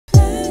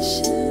Hey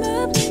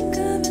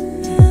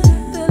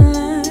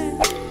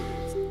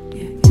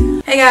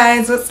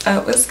guys, what's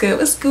up? What's good?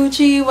 What's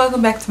Gucci?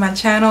 Welcome back to my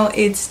channel.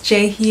 It's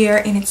Jay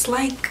here, and it's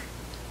like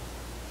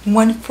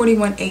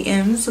 1:41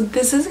 a.m. so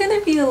this is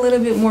gonna be a little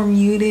bit more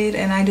muted,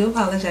 and I do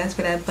apologize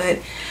for that. But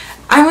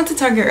I went to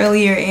Target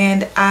earlier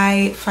and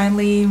I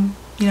finally,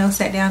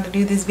 sat down to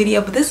do this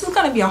video. But this is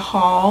gonna be a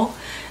haul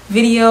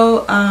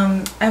video.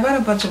 I bought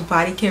a bunch of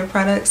body care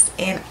products,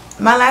 and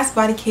my last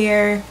body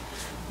care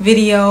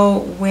video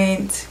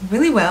went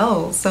really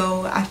well,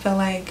 so I feel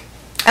like,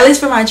 at least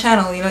for my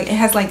channel, it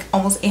has like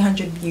almost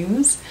 800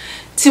 views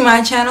to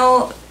my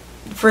channel.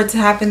 For it to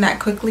happen that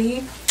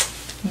quickly,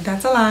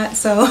 that's a lot.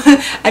 So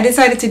I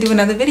decided to do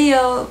another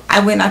video.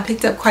 I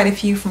picked up quite a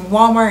few from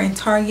Walmart and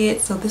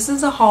Target. So this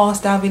is a haul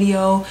style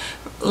video,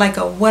 like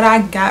a what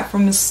I got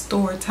from the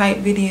store type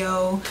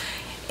video.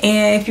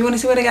 And if you want to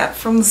see what I got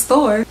from the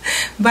store,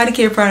 body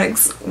care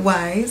products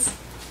wise,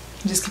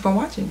 just keep on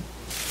watching.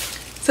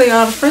 So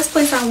y'all, the first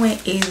place I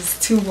went is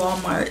to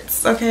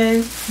Walmart's.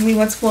 Okay, we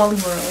went to Wally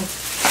World.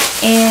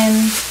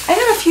 And I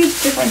got a few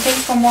different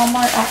things from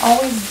Walmart. I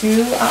always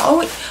do.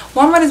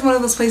 Walmart is one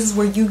of those places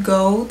where you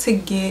go to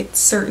get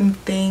certain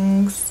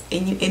things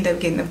and you end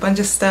up getting a bunch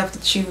of stuff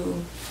that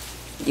you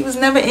was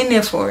never in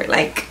there for.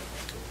 Like,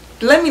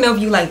 let me know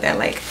if you like that.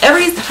 Like,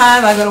 every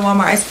time I go to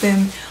Walmart, I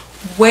spend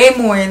way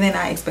more than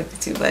I expected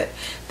to. But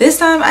this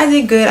time I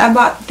did good. I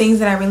bought things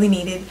that I really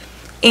needed,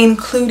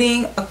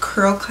 including a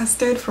curl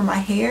custard for my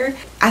hair.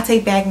 I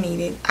take bag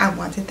needed. I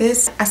wanted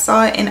this. I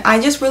saw it and I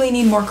just really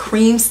need more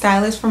cream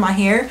stylist for my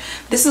hair.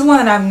 This is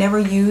one that I've never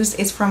used.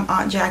 It's from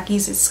Aunt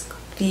Jackie's. It's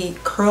the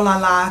Curl La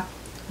La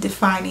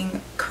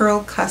Defining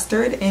Curl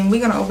Custard, and we're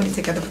gonna open it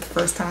together for the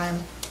first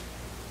time.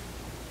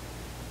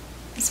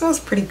 It smells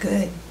pretty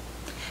good.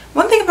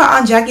 One thing about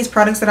Aunt Jackie's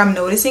products that I'm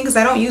noticing, because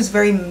I don't use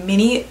very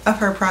many of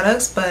her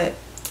products, but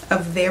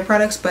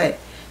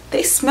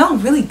they smell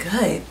really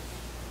good.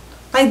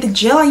 Like the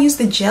gel, I used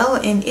the gel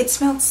and it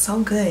smelled so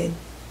good.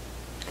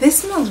 This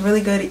smells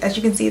really good. As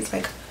you can see, it's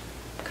like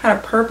kind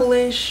of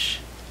purplish.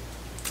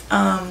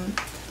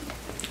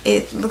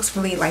 It looks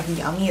really like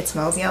yummy. It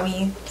smells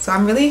yummy. So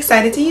I'm really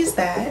excited to use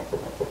that.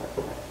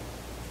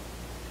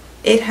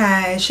 It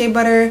has shea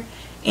butter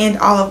and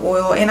olive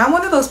oil. And I'm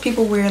one of those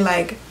people where,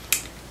 like,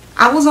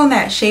 I was on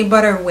that shea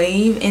butter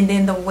wave, and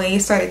then the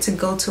wave started to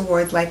go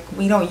towards, like,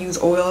 we don't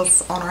use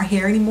oils on our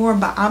hair anymore.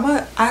 But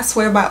I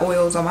swear by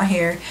oils on my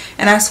hair,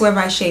 and I swear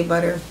by shea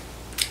butter.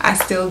 I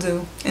still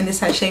do. And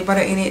this has shea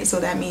butter in it, so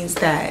that means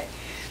that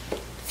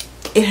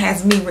it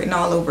has me written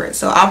all over it.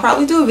 So I'll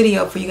probably do a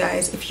video for you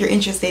guys if you're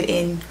interested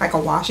in like a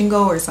wash and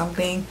go or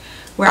something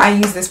where I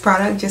use this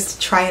product, just to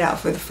try it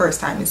out for the first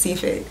time and see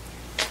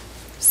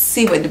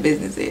what the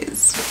business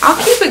is. I'll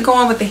keep it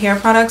going with the hair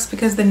products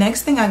because the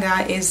next thing I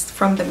got is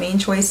from the Main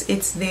Choice.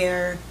 It's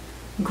their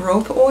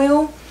growth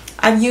oil.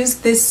 I've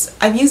used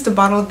a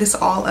bottle of this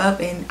all up,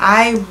 and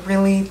I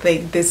really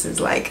think this is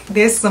like,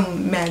 there's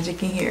some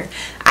magic in here.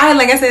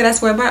 Like I said, I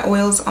swear by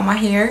oils on my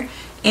hair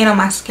and on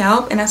my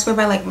scalp, and I swear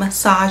by like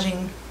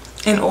massaging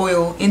an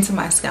oil into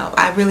my scalp.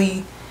 I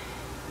really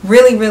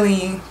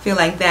feel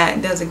like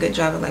that does a good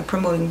job of like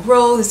promoting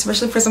growth,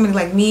 especially for somebody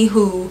like me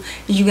who,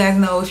 you guys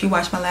know if you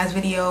watched my last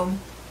video,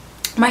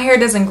 my hair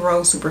doesn't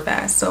grow super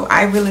fast. So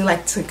I really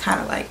like to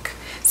kind of like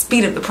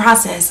speed up the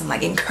process and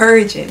like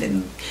encourage it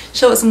and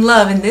show it some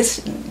love. And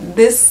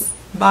this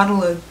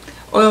bottle of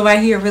oil right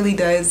here really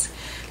does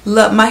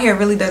love, my hair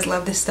really does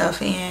love this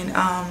stuff. And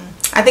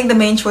I think the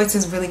Main Choice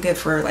is really good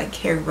for like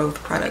hair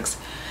growth products.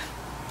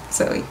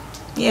 So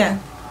yeah,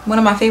 one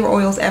of my favorite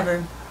oils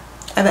ever.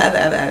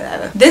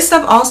 This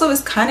stuff also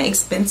is kind of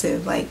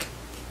expensive. Like,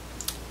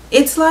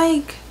 it's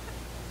like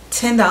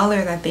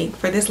 $10 I think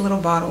for this little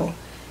bottle.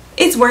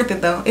 It's worth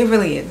it though. It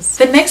really is.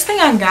 The next thing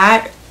I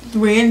got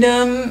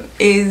random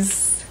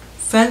is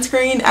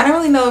sunscreen. I don't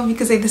really know if you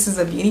could say this is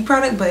a beauty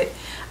product, but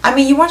I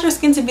mean, you want your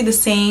skin to be the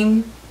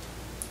same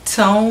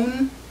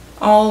tone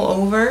all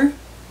over.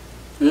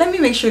 Let me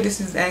make sure this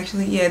is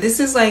actually, yeah,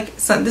 this is like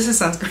this is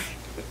sunscreen.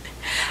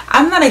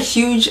 I'm not a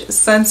huge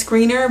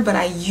sunscreener, but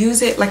I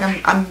use it. Like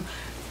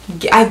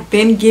I've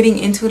been getting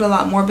into it a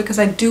lot more because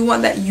I do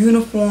want that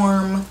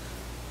uniform,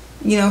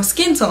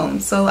 skin tone.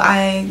 So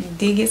I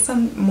did get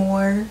some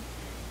more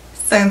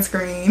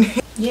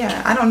sunscreen.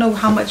 Yeah, I don't know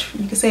how much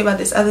you can say about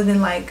this other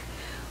than like,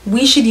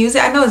 we should use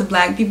it. I know as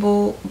black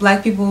people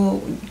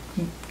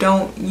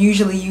don't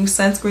usually use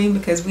sunscreen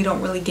because we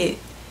don't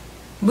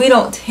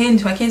tend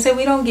to. I can't say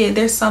we don't get,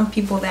 there's some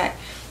people that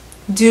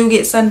do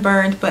get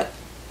sunburned, but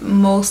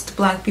most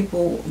black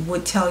people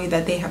would tell you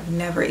that they have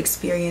never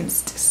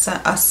experienced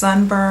a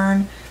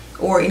sunburn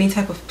or any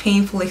type of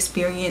painful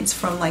experience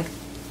from like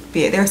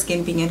their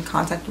skin being in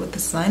contact with the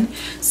sun.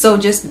 So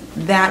just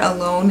that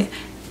alone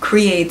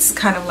creates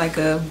kind of like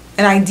an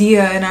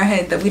idea in our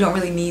head that we don't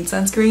really need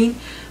sunscreen.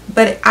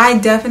 But I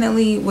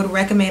definitely would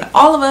recommend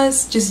all of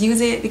us just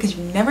use it, because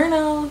you never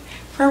know,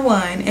 for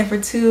one, and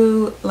for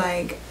two,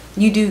 like,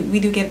 we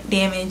do get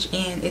damage,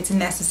 and it's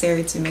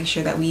necessary to make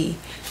sure that we,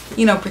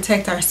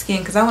 protect our skin,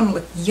 because I want to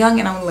look young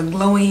and I want to look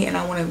glowy and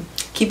I want to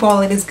keep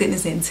all of this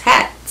goodness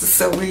intact.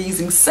 So we're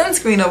using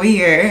sunscreen over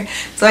here.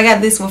 So I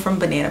got this one from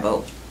Banana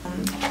Boat.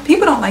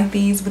 People don't like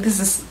these, but this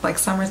is like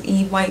Summer's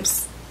Eve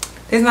wipes.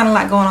 There's not a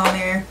lot going on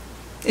there.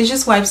 It's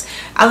just wipes.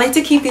 I like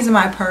to keep these in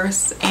my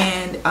purse,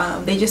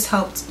 and they just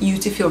helped you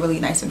to feel really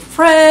nice and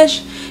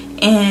fresh.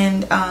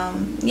 And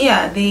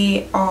yeah,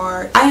 they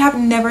are, I have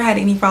never had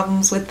any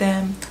problems with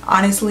them.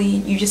 Honestly,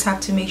 you just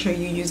have to make sure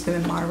you use them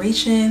in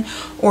moderation,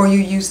 or you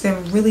use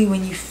them really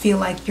when you feel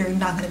like you're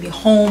not going to be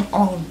home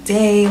all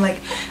day. Like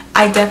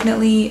I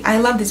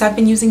love this. I've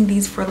been using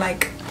these for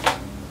like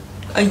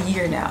a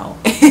year now.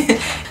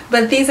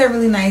 But these are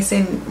really nice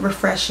and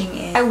refreshing,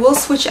 and I will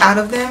switch out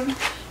of them,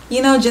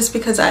 you know, just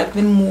because I've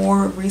been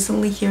more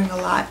recently hearing a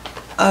lot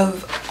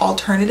of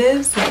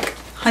alternatives. Like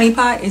Honey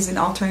Pot is an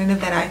alternative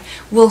that I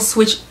will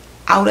switch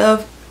out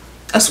of,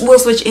 will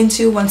switch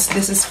into once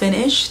this is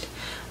finished.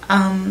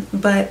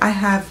 But I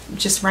have,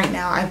 just right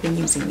now, I've been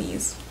using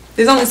these.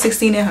 There's only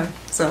 16 in her,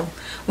 so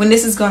when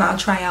this is gone, I'll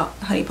try out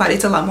Honey Pot.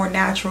 It's a lot more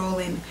natural,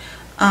 and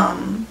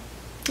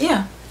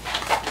yeah,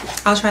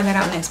 I'll try that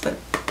out next. But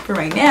for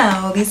right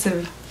now, these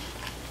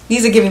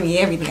are giving me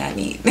everything I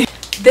need.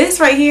 This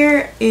right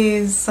here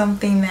is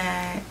something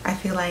that I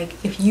feel like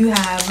if you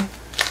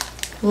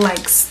have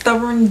like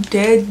stubborn,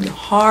 dead,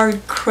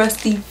 hard,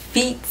 crusty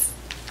feet,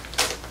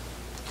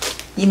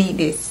 you need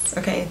this.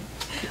 Okay,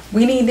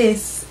 we need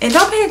this. And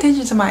don't pay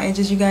attention to my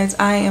edges, you guys.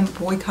 I am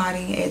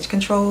boycotting edge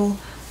control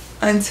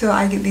until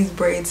I get these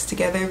braids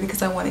together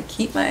because I want to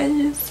keep my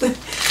edges.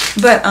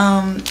 But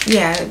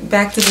yeah,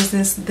 back to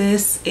business.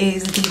 This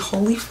is the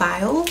Holy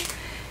File.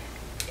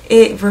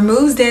 It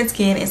removes dead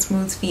skin and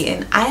smooths feet,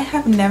 and I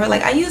have never,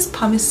 like, I use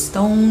pumice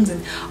stones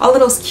and all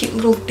of those cute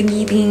little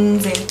thingy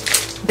things, and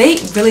they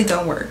really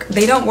don't work.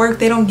 They don't work.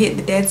 They don't get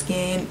the dead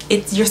skin.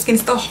 Your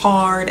skin's still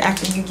hard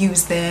after you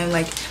use them.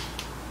 Like,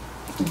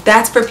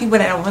 that's for people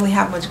that don't really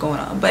have much going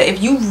on. But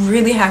if you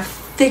really have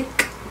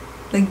thick,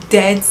 like,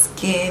 dead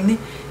skin,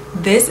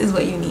 this is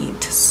what you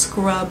need to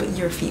scrub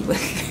your feet with.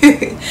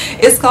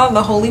 It's called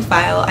the Holy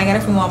File. I got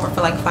it from Walmart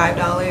for like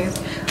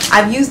 $5.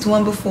 I've used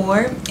one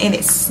before and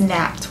it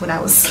snapped when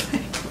I was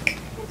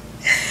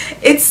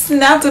it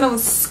snapped when I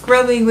was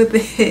scrubbing with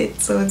it.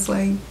 So it's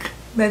like,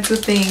 that's the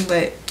thing,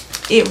 but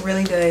it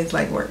really does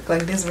like work.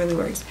 Like, this really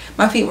works.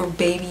 My feet were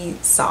baby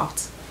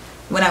soft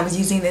when I was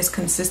using this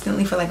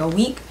consistently for like a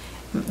week.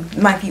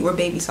 My feet were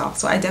baby soft,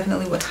 so I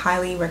definitely would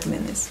highly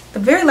recommend this. The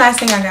very last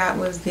thing I got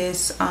was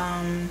this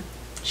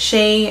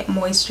Shea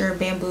Moisture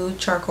Bamboo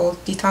Charcoal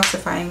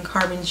Detoxifying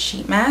Carbon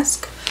Sheet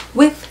Mask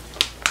with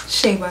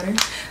shea butter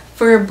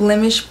for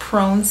blemish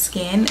prone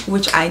skin,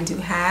 which I do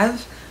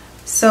have.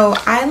 So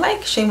I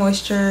like Shea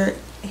Moisture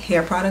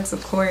hair products,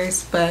 of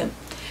course, but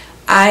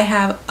I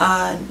have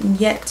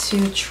yet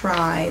to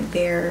try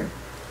their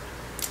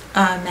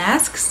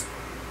masks,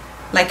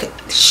 like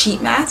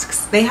sheet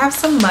masks. They have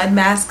some mud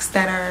masks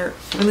that are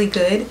really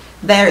good.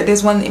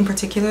 There's one in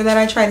particular that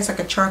I tried. It's like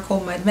a charcoal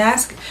mud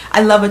mask.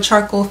 I love a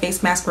charcoal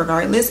face mask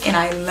regardless, and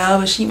I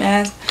love a sheet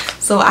mask,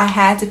 so I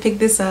had to pick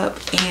this up,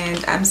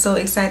 and I'm so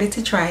excited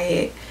to try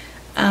it.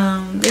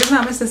 There's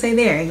not much to say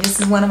there. This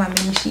is one of my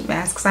mini sheet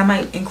masks. I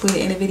might include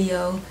it in a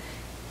video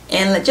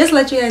and just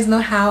let you guys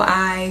know how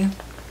I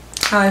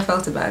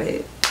felt about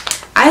it.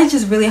 I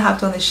just really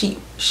hopped on the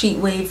sheet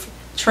wave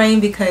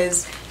train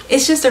because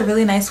it's just a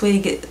really nice way to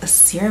get a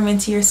serum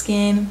into your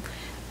skin,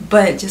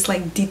 but just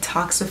like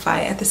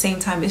detoxify at the same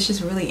time. It's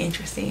just really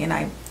interesting, and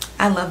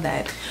I love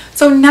that.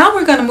 So now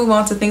we're gonna move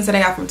on to things that I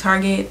got from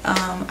Target.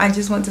 I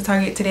just went to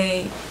Target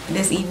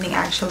this evening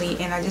actually,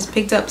 and I just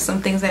picked up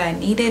some things that I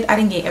needed. I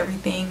didn't get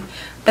everything,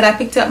 but I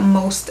picked up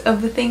most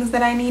of the things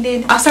that I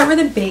needed. I'll start with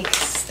the big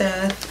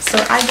stuff.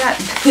 So I got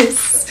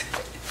this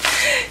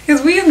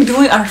because we are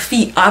doing our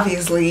feet,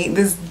 obviously.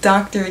 This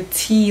Dr.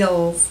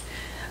 Teal's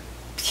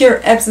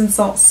Pure Epsom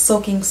Salt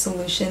Soaking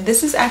Solution.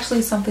 This is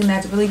actually something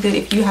that's really good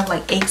if you have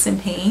like aches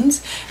and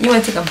pains. You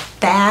want to take a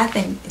bath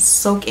and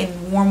soak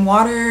in warm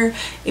water.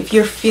 If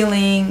you're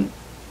feeling,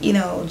 you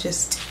know,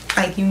 just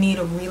like you need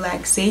a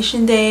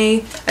relaxation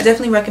day, I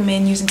definitely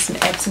recommend using some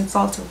Epsom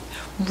salt to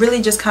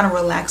really just kind of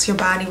relax your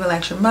body,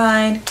 relax your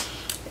mind.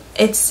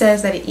 It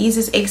says that it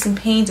eases aches and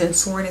pains and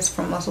soreness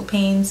from muscle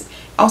pains.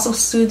 Also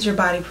soothes your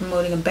body,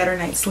 promoting a better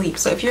night's sleep.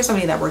 So if you're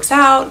somebody that works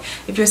out,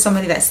 if you're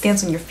somebody that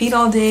stands on your feet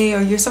all day,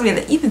 or you're somebody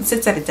that even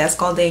sits at a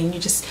desk all day and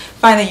you just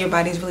find that your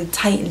body is really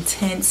tight and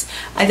tense,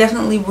 I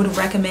definitely would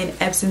recommend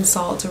Epsom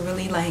salt to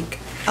really like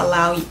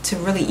allow you to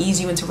really ease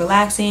you into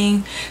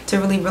relaxing, to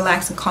really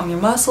relax and calm your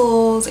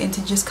muscles, and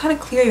to just kind of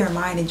clear your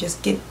mind and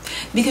just get,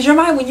 because your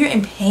mind, when you're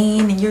in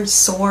pain and you're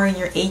sore and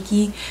you're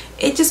achy,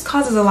 it just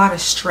causes a lot of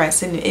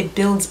stress and it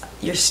builds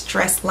your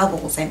stress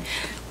levels, and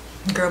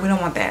girl, we don't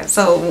want that.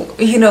 So,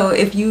 you know,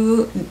 if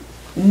you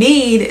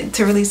need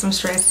to release some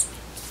stress,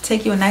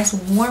 take you a nice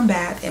warm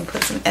bath and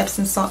put some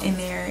Epsom salt in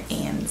there,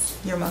 and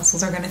your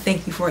muscles are going to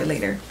thank you for it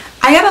later.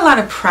 I got a lot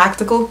of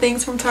practical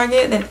things from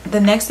Target.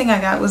 The next thing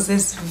I got was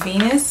this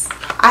Venus.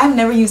 I've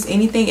never used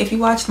anything. If you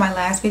watched my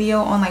last video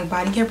on like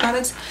body care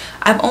products,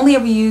 I've only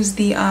ever used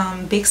the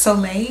Big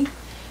Soleil.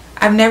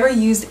 I've never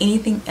used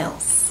anything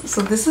else.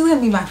 So this is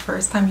gonna be my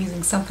first time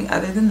using something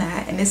other than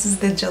that, and this is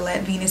the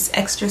Gillette Venus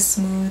Extra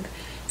Smooth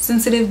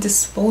Sensitive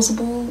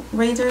Disposable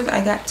Razors.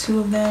 I got 2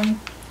 of them.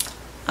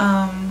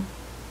 I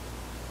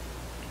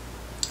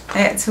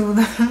got 2 of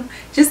them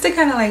just to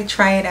kind of like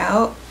try it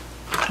out.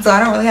 So I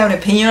don't really have an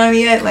opinion on it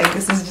yet. Like,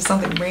 this is just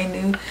something brand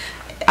new.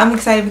 I'm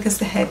excited because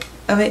the head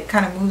of it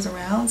kind of moves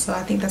around, so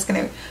I think that's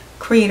gonna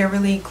create a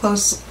really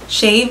close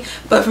shave.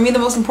 But for me, the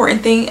most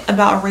important thing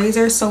about a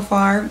razor so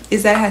far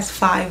is that it has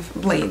 5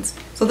 blades.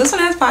 So this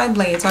one has 5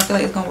 blades, so I feel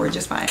like it's gonna work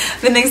just fine.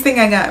 The next thing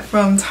I got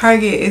from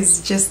Target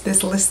is just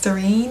this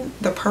Listerine.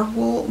 The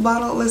purple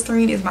bottle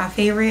Listerine is my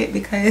favorite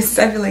because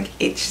I feel like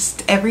it's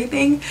just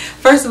everything.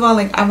 First of all,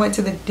 like, I went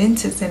to the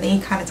dentist and they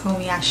kind of told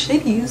me I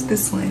should use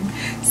this one.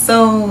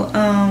 So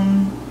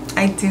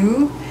I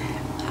do.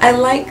 I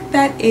like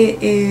that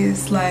it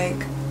is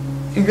like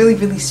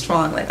really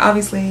strong. Like,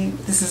 obviously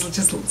this is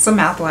just some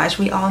mouthwash.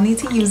 We all need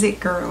to use it,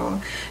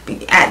 girl.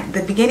 At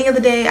the beginning of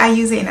the day I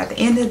use it, and at the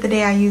end of the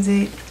day I use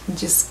it. It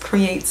just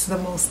creates the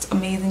most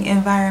amazing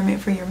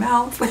environment for your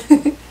mouth.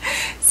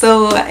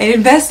 So I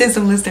invested in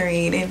some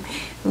Listerine, and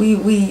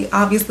we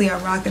obviously are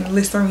rocking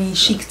Listerine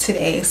chic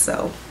today.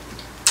 So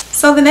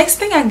the next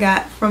thing I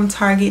got from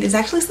Target is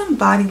actually some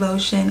body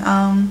lotion.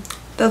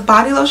 The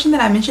body lotion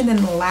that I mentioned in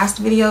the last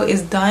video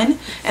is done,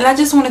 and I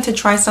just wanted to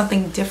try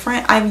something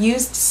different. I've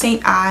used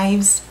St.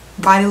 Ives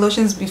body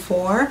lotions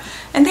before,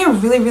 and they're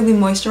really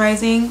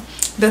moisturizing.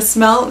 The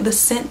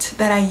scent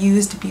that I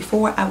used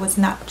before, I was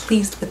not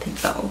pleased with it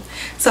though.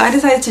 So I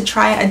decided to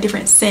try a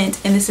different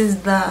scent, and this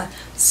is the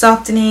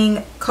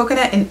Softening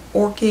Coconut and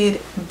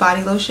Orchid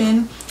Body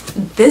Lotion.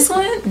 This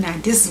one, now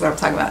this is what I'm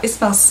talking about. It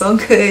smells so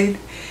good.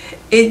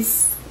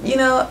 It's, you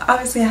know,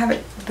 obviously I have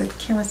it, the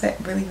camera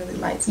set really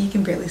light, so you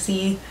can barely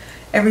see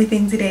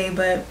everything today,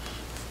 but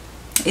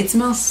it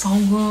smells so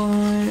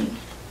good.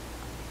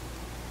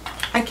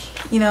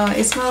 You know,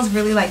 it smells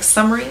really like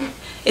summery.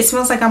 It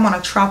smells like I'm on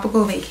a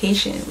tropical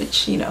vacation,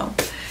 which, you know,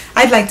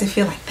 I'd like to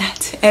feel like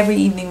that every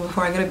evening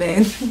before I go to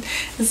bed.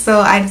 So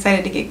I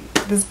decided to get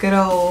this good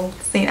old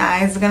St.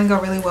 Ives. It's gonna go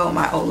really well with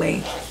my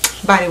Olay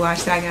body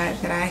wash that I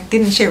got, that I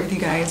didn't share with you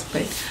guys,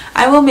 but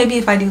I will maybe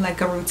if I do like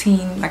a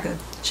routine, like a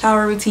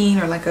shower routine,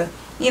 or like a,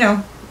 you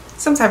know,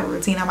 some type of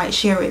routine, I might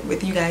share it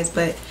with you guys.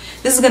 But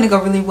this is gonna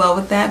go really well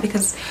with that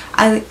because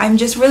I'm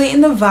just really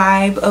in the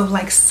vibe of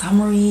like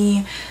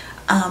summery,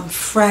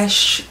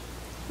 fresh,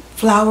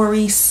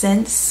 flowery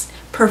scents,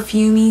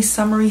 perfumey,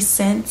 summery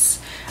scents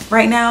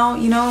right now,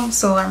 you know.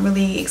 So I'm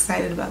really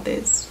excited about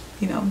this,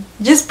 you know,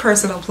 just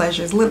personal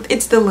pleasures.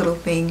 It's the little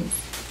thing.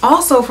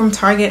 Also from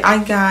Target,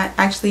 I got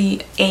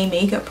actually a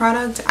makeup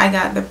product. I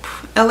got the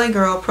LA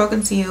Girl Pro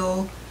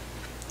Conceal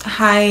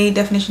High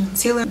Definition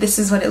Concealer. This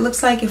is what it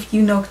looks like. If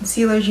you know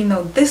concealers, you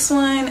know this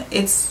one.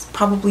 It's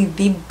probably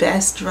the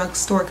best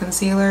drugstore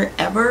concealer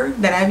ever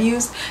that I've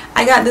used.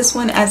 I got this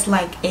one as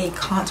like a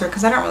contour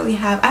because I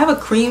have a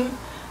cream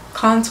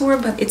contour,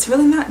 but it's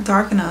really not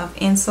dark enough,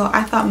 and so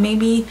I thought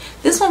maybe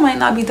this one might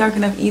not be dark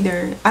enough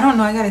either. I don't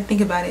know, I gotta think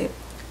about it.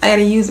 I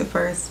gotta use it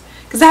first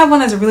because I have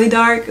one that's really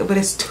dark, but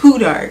it's too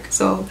dark.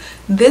 So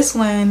this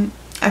one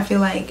I feel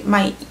like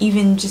might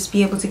even just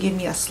be able to give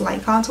me a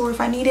slight contour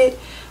if I need it,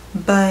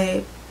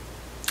 but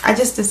I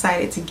just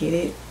decided to get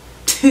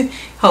it.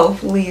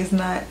 Hopefully it's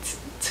not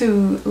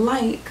too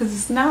light,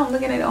 because now I'm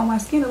looking at it on my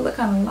skin, it look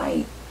kind of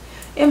light.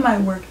 It might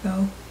work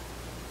though.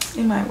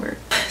 It might work.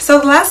 So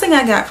the last thing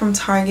I got from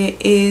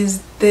Target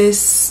is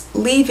this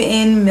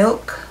leave-in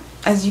milk.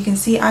 As you can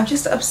see, I'm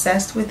just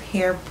obsessed with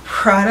hair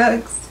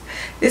products.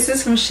 This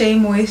is from Shea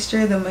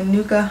Moisture, the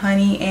Manuka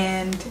Honey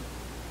and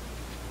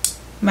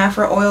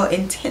Mafra Oil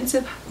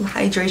Intensive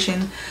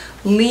Hydration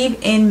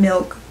Leave-In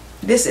Milk.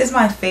 This is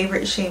my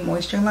favorite Shea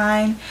Moisture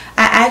line.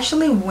 I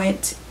actually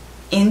went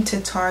into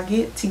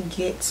Target to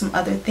get some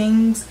other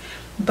things,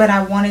 but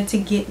I wanted to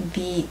get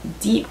the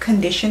deep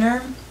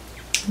conditioner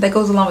that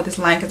goes along with this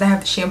line because I have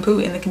the shampoo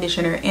and the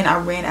conditioner, and I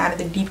ran out of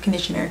the deep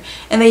conditioner,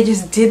 and they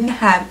just didn't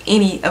have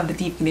any of the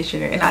deep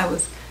conditioner, and I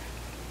was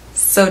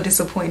so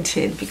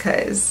disappointed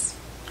because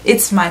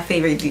it's my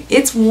favorite.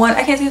 It's one,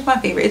 I can't say it's my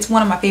favorite, it's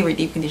one of my favorite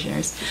deep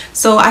conditioners.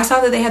 So I saw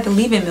that they had the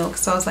leave-in milk,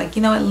 so I was like,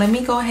 you know what, let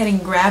me go ahead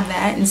and grab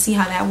that and see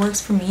how that works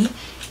for me.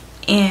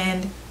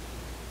 And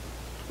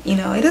you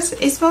know, it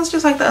smells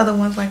just like the other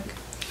ones. Like,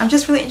 I'm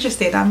just really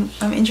interested. I'm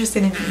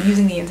interested in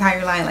using the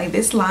entire line. Like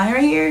this line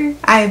right here,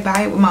 I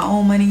buy it with my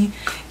own money.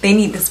 They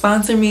need to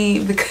sponsor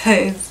me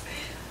because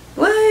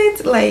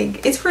what?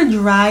 Like, it's for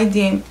dry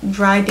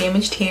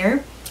damaged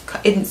hair.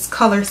 It's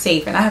color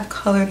safe, and I have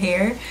colored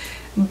hair,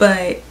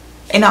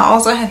 and I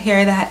also have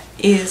hair that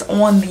is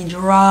on the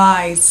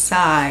dry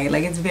side.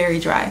 Like, it's very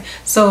dry.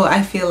 So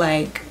I feel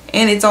like,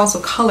 and it's also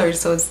colored,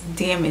 so it's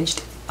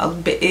damaged a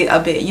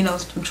bit. You know,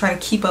 I'm trying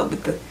to keep up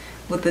with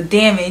the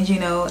damage. You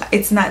know,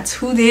 it's not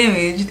too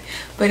damaged,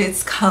 but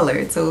it's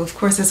colored, so of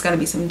course there's going to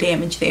be some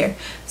damage there.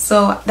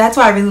 So that's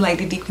why I really like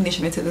the deep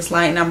conditioner to this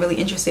line, and I'm really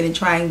interested in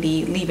trying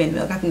the leave-in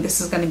milk. I think this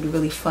is going to be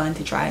really fun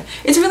to try.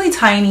 It's really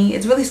tiny,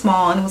 it's really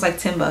small, and it was like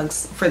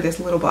 $10 for this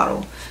little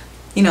bottle,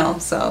 you know.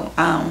 So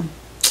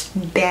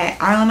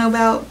that I don't know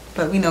about,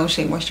 but we know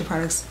Shea Moisture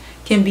products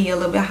can be a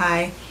little bit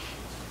high.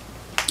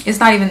 It's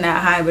not even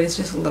that high, but it's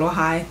just a little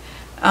high.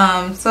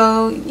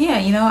 So yeah,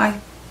 you know, I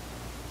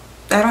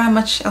don't have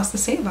much else to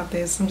say about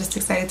this. I'm just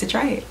excited to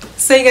try it.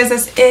 So you guys,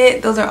 that's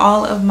it. Those are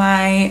all of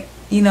my,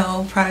 you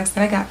know, products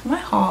that I got from my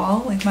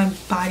haul, like my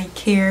body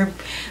care,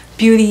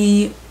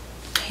 beauty,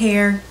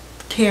 hair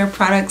care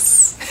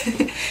products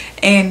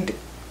and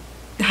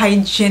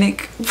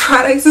hygienic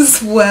products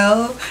as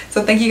well.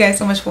 So thank you guys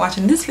so much for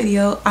watching this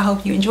video. I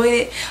hope you enjoyed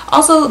it.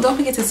 Also, don't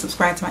forget to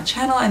subscribe to my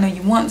channel. I know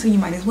you want to, you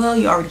might as well.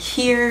 You're already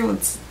here.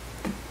 What's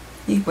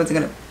it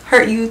gonna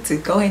hurt you to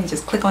go ahead and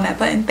just click on that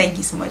button? Thank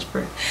you so much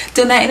for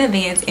doing that in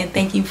advance, and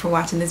thank you for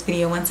watching this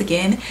video once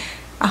again.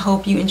 I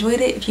hope you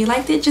enjoyed it. If you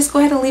liked it, just go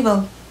ahead and leave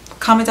a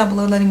comment down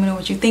below letting me know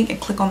what you think, and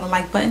click on the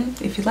like button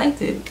if you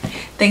liked it.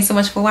 Thanks so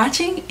much for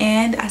watching,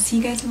 and I'll see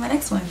you guys in my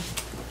next one.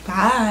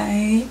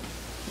 Bye.